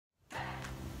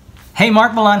Hey,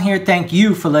 Marc Millan here. Thank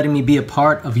you for letting me be a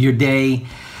part of your day.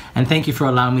 And thank you for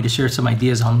allowing me to share some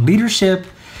ideas on leadership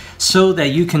so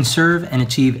that you can serve and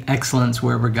achieve excellence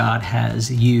wherever God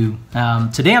has you.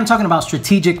 Today I'm talking about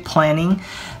strategic planning.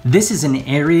 This is an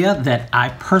area that I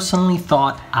personally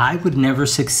thought I would never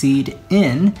succeed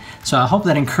in. So I hope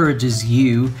that encourages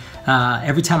you.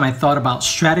 Every time I thought about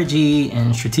strategy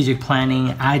and strategic planning,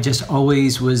 I just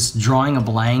always was drawing a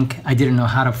blank. I didn't know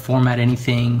how to format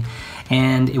anything.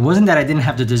 And it wasn't that I didn't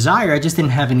have the desire, I just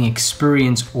didn't have any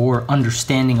experience or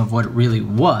understanding of what it really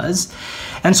was.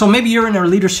 And so maybe you're in a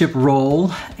leadership role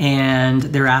and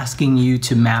they're asking you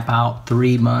to map out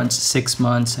 3 months, 6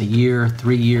 months, a year,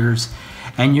 3 years,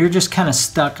 and you're just kind of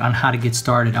stuck on how to get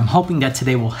started. I'm hoping that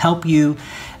today will help you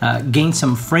gain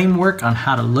some framework on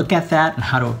how to look at that and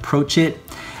how to approach it.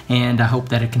 And I hope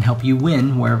that it can help you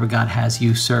win wherever God has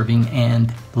you serving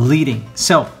and leading.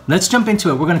 So let's jump into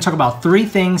it. We're going to talk about 3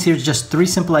 things. Here's just 3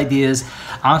 simple ideas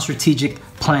on strategic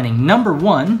planning. Number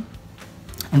 1,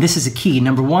 and this is a key.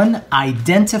 Number 1,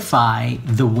 identify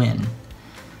the win.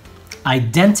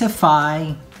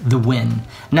 Identify the win.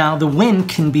 Now, the win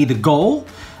can be the goal.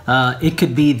 It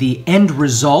could be the end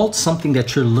result, something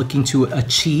that you're looking to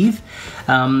achieve.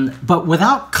 But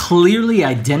without clearly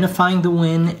identifying the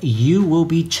win, you will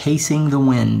be chasing the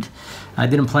wind. I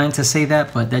didn't plan to say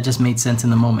that, but that just made sense in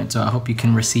the moment, so I hope you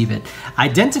can receive it.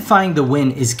 Identifying the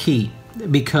win is key,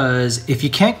 because if you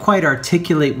can't quite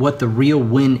articulate what the real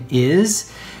win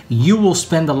is, you will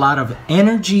spend a lot of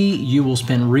energy, you will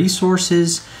spend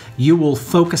resources, you will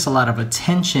focus a lot of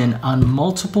attention on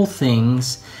multiple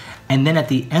things. And then at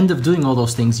the end of doing all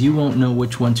those things, you won't know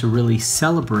which one to really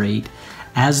celebrate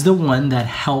as the one that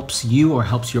helps you or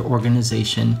helps your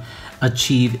organization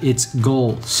achieve its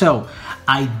goal. So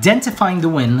identifying the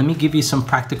win, let me give you some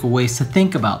practical ways to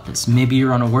think about this. Maybe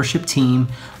you're on a worship team.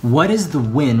 What is the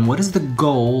win? What is the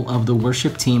goal of the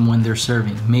worship team when they're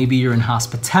serving? Maybe you're in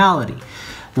hospitality.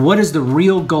 What is the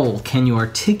real goal? Can you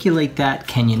articulate that?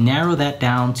 Can you narrow that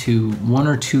down to 1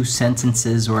 or 2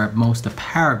 sentences or at most a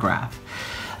paragraph?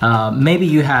 Maybe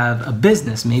you have a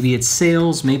business, maybe it's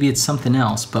sales, maybe it's something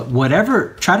else, but whatever,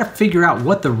 try to figure out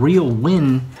what the real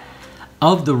win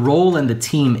of the role and the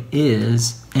team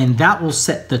is, and that will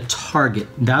set the target.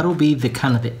 That'll be the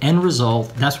kind of the end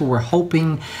result. That's what we're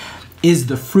hoping is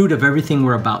the fruit of everything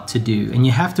we're about to do. And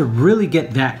you have to really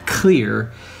get that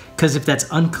clear, because if that's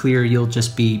unclear, you'll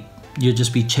just be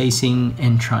chasing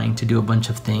and trying to do a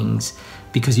bunch of things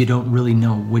because you don't really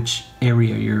know which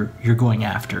area you're going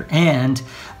after. And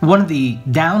one of the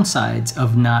downsides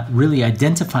of not really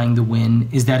identifying the win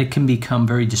is that it can become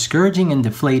very discouraging and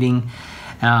deflating.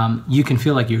 You can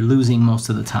feel like you're losing most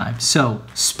of the time. So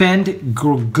spend a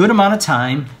good amount of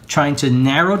time trying to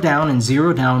narrow down and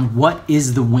zero down what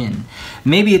is the win.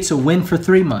 Maybe it's a win for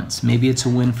 3 months. Maybe it's a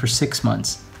win for 6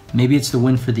 months. Maybe it's the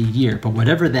win for the year, but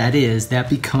whatever that is, that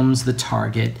becomes the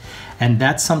target. And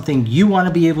that's something you want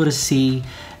to be able to see.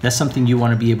 That's something you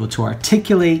want to be able to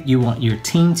articulate. You want your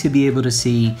team to be able to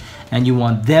see, and you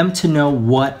want them to know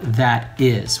what that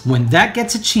is. When that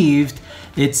gets achieved,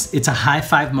 it's a high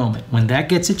five moment. When that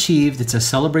gets achieved, it's a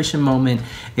celebration moment.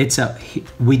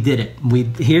 We did it.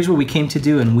 Here's what we came to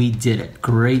do, and we did it.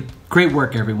 Great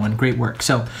work, everyone. Great work.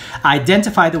 So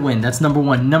identify the win. That's number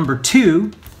 1. Number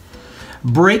 2,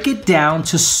 break it down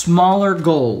to smaller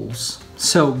goals.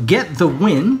 So get the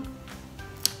win,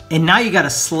 and now you got to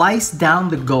slice down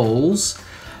the goals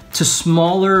to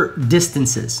smaller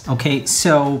distances. Okay,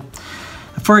 so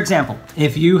for example,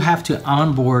 if you have to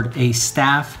onboard a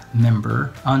staff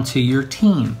member onto your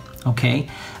team, okay,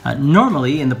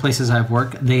 normally in the places I've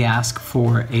worked, they ask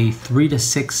for a 3 to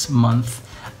 6 month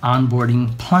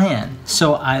onboarding plan.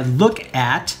 So I look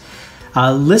at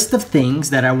a list of things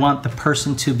that I want the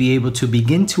person to be able to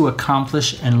begin to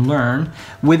accomplish and learn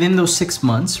within those 6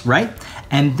 months, right?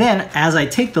 And then as I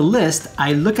take the list,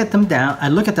 I look at them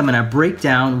and I break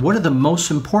down what are the most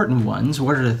important ones,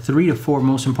 what are the 3 to 4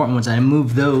 most important ones, and I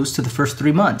move those to the first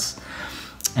 3 months.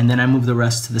 And then I move the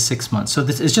rest to the 6 months. So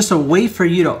this is just a way for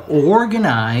you to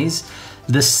organize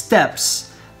the steps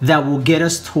that will get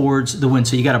us towards the win.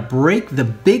 So you got to break the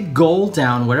big goal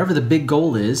down, whatever the big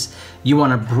goal is. You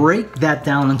want to break that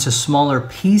down into smaller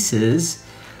pieces,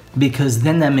 because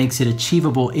then that makes it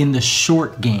achievable in the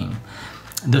short game.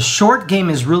 The short game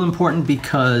is real important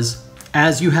because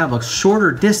as you have a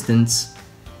shorter distance,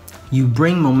 you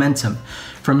bring momentum.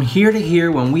 From here to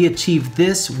here, when we achieve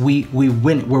this, we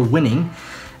win. We're winning.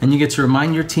 And you get to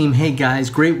remind your team, hey guys,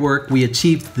 great work, we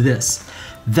achieved this.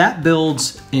 That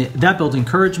builds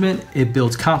encouragement, it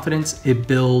builds confidence, it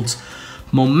builds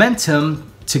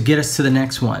momentum, to get us to the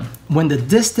next one. When the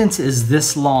distance is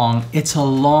this long, it's a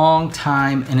long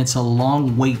time and it's a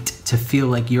long wait to feel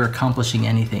like you're accomplishing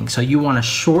anything. So you want to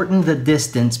shorten the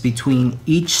distance between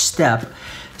each step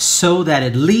so that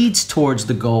it leads towards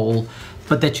the goal,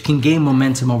 but that you can gain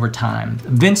momentum over time.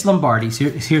 Vince Lombardi,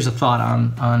 here's a thought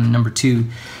on number 2.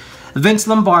 Vince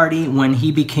Lombardi, when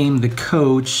he became the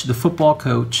coach, the football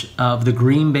coach of the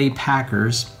Green Bay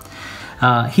Packers,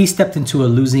 he stepped into a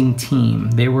losing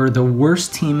team. They were the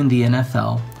worst team in the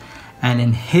NFL. And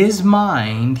in his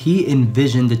mind, he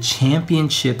envisioned a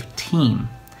championship team.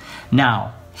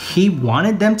 Now, he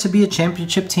wanted them to be a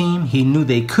championship team. He knew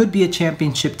they could be a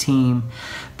championship team.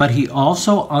 But he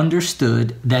also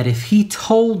understood that if he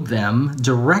told them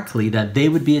directly that they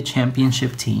would be a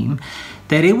championship team,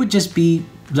 that it would just be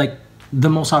like the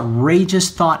most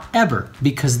outrageous thought ever,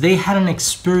 because they hadn't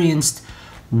experienced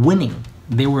winning.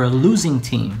 They were a losing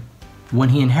team when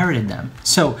he inherited them.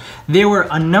 So there were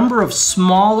a number of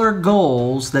smaller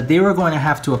goals that they were going to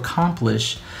have to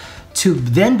accomplish to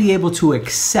then be able to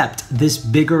accept this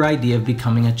bigger idea of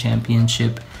becoming a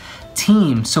championship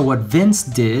team. So what Vince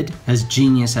did, as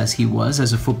genius as he was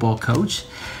as a football coach,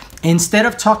 instead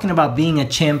of talking about being a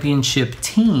championship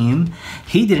team,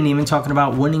 he didn't even talking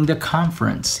about winning the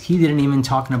conference. He didn't even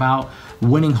talking about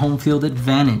winning home field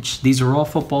advantage. These are all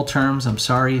football terms. I'm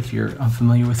sorry if you're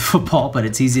unfamiliar with football, but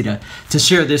it's easy to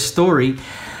share this story.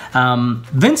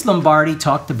 Vince Lombardi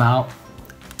talked about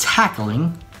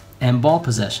tackling and ball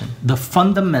possession. The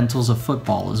fundamentals of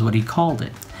football is what he called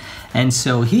it. And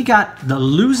so he got the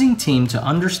losing team to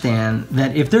understand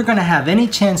that if they're going to have any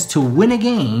chance to win a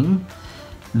game,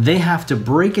 they have to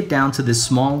break it down to this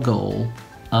small goal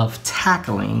of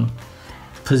tackling,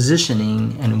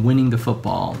 positioning, and winning the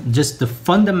football. Just the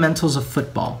fundamentals of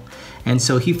football. And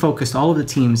so he focused all of the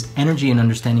team's energy and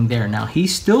understanding there. Now, he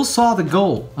still saw the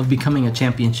goal of becoming a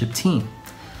championship team,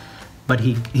 but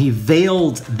he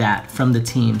veiled that from the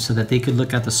team so that they could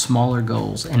look at the smaller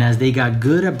goals. And as they got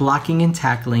good at blocking and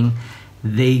tackling,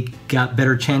 they got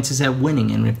better chances at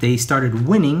winning. And if they started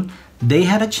winning, they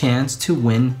had a chance to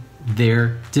win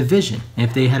their division.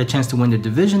 If they had a chance to win their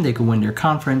division, they could win their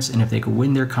conference. And if they could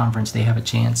win their conference, they have a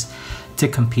chance to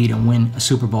compete and win a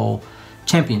Super Bowl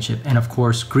championship. And of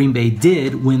course, Green Bay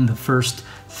did win the first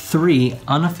 3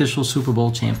 unofficial Super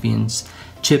Bowl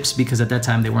championships, because at that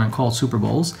time they weren't called Super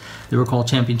Bowls. They were called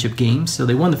championship games. So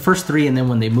they won the first 3, and then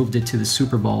when they moved it to the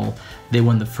Super Bowl, they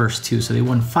won the first 2. So they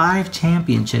won 5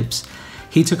 championships.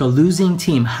 He took a losing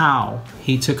team. How?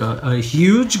 He took a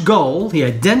huge goal. He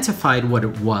identified what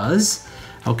it was,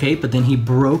 okay? But then he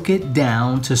broke it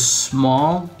down to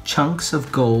small chunks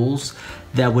of goals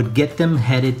that would get them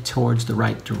headed towards the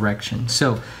right direction.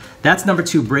 So that's number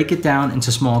 2, break it down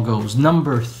into small goals.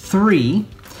 Number 3,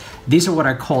 these are what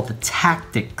I call the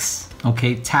tactics,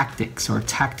 okay? Tactics or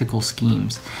tactical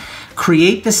schemes.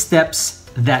 Create the steps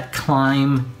that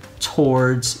climb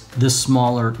towards the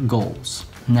smaller goals.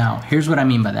 Now, here's what I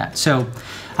mean by that. So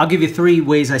I'll give you 3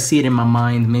 ways I see it in my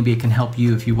mind. Maybe it can help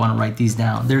you if you want to write these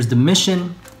down. There's the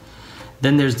mission,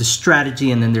 then there's the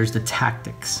strategy, and then there's the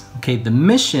tactics. Okay, the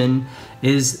mission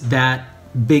is that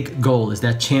big goal, is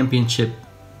that championship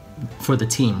for the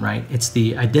team, right? It's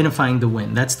the identifying the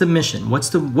win. That's the mission. What's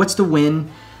the win?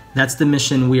 That's the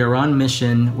mission. We are on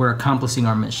mission. We're accomplishing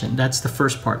our mission. That's the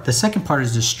first part. The second part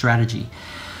is the strategy.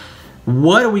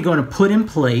 What are we going to put in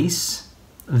place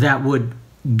that would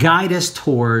guide us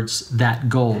towards that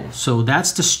goal? So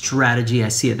that's the strategy. I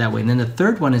see it that way. And then the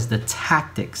third one is the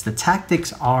tactics. The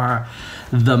tactics are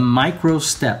the micro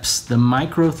steps, the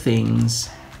micro things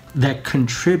that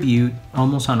contribute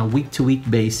almost on a week-to-week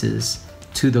basis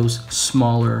to those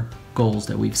smaller goals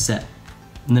that we've set.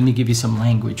 And let me give you some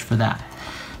language for that.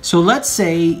 So let's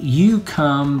say you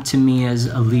come to me as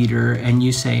a leader and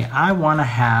you say, I want to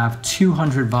have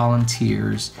 200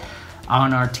 volunteers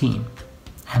on our team.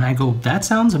 And I go, that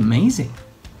sounds amazing.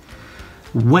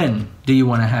 When do you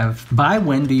want to have, by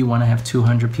when do you want to have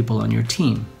 200 people on your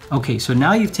team? Okay, so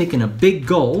now you've taken a big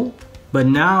goal, but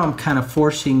now I'm kind of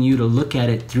forcing you to look at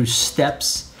it through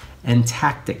steps and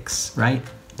tactics, right?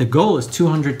 The goal is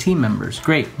 200 team members.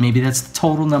 Great, maybe that's the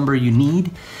total number you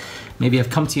need. Maybe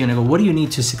I've come to you and I go, what do you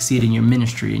need to succeed in your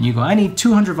ministry? And you go, I need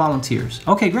 200 volunteers.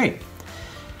 Okay, great.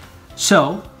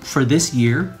 So for this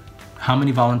year, how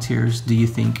many volunteers do you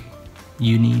think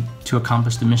you need to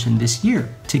accomplish the mission this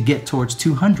year to get towards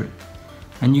 200?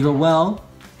 And you go, well,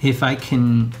 if I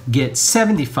can get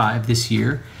 75 this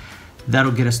year,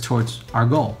 that'll get us towards our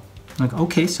goal. Like,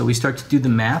 okay, so we start to do the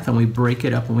math and we break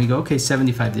it up and we go, okay,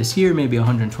 75 this year, maybe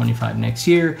 125 next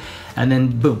year, and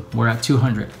then boom, we're at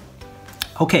 200.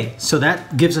 Okay, so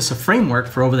that gives us a framework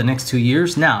for over the next 2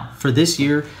 years. Now, for this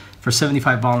year, for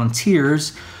 75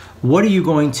 volunteers, what are you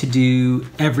going to do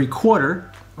every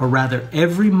quarter, or rather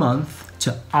every month,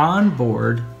 to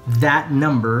onboard that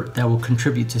number that will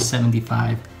contribute to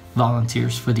 75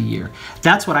 volunteers for the year?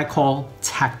 That's what I call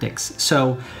tactics.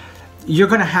 So you're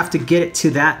going to have to get it to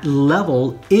that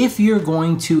level if you're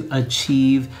going to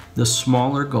achieve the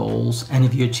smaller goals. And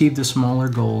if you achieve the smaller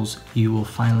goals, you will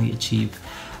finally achieve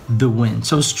the win.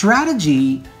 So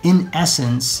strategy, in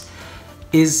essence,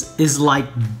 is like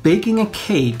baking a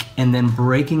cake and then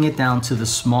breaking it down to the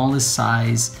smallest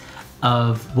size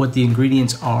of what the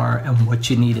ingredients are and what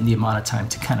you need in the amount of time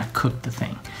to kind of cook the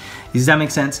thing. Does that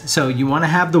make sense? So you want to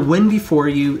have the win before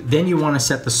you, then you want to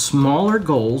set the smaller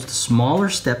goals, the smaller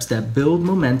steps that build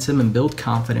momentum and build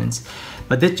confidence.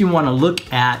 But then you want to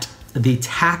look at the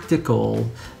tactical,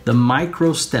 the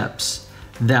micro steps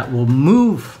that will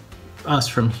move us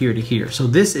from here to here. So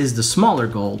this is the smaller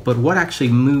goal, but what actually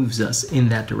moves us in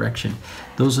that direction?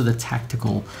 Those are the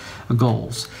tactical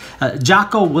goals.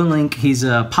 Jocko Willink, he's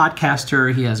a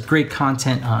podcaster. He has great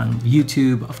content on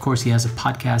YouTube. Of course, he has a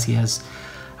podcast. He has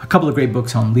a couple of great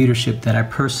books on leadership that I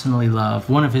personally love.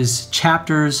 One of his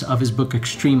chapters of his book,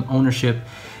 Extreme Ownership,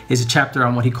 is a chapter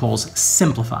on what he calls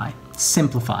simplify.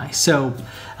 Simplify. So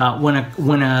when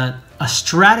a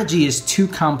strategy is too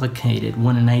complicated,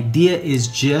 when an idea is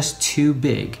just too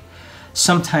big,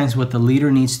 sometimes what the leader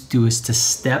needs to do is to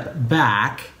step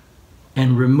back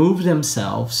and remove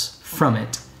themselves from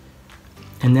it,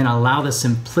 and then allow the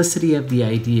simplicity of the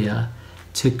idea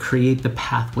to create the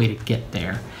pathway to get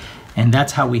there. And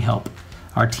that's how we help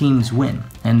our teams win.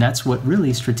 And that's what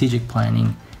really strategic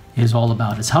planning is all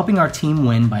about. It's helping our team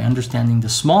win by understanding the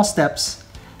small steps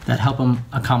that help them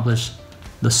accomplish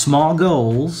the small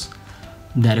goals,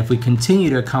 that if we continue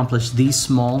to accomplish these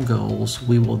small goals,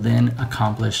 we will then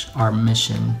accomplish our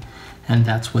mission. And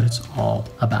that's what it's all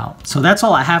about. So that's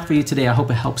all I have for you today. I hope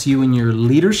it helps you in your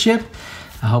leadership.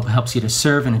 I hope it helps you to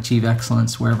serve and achieve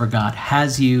excellence wherever God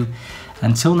has you.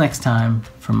 Until next time,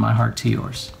 from my heart to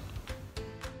yours.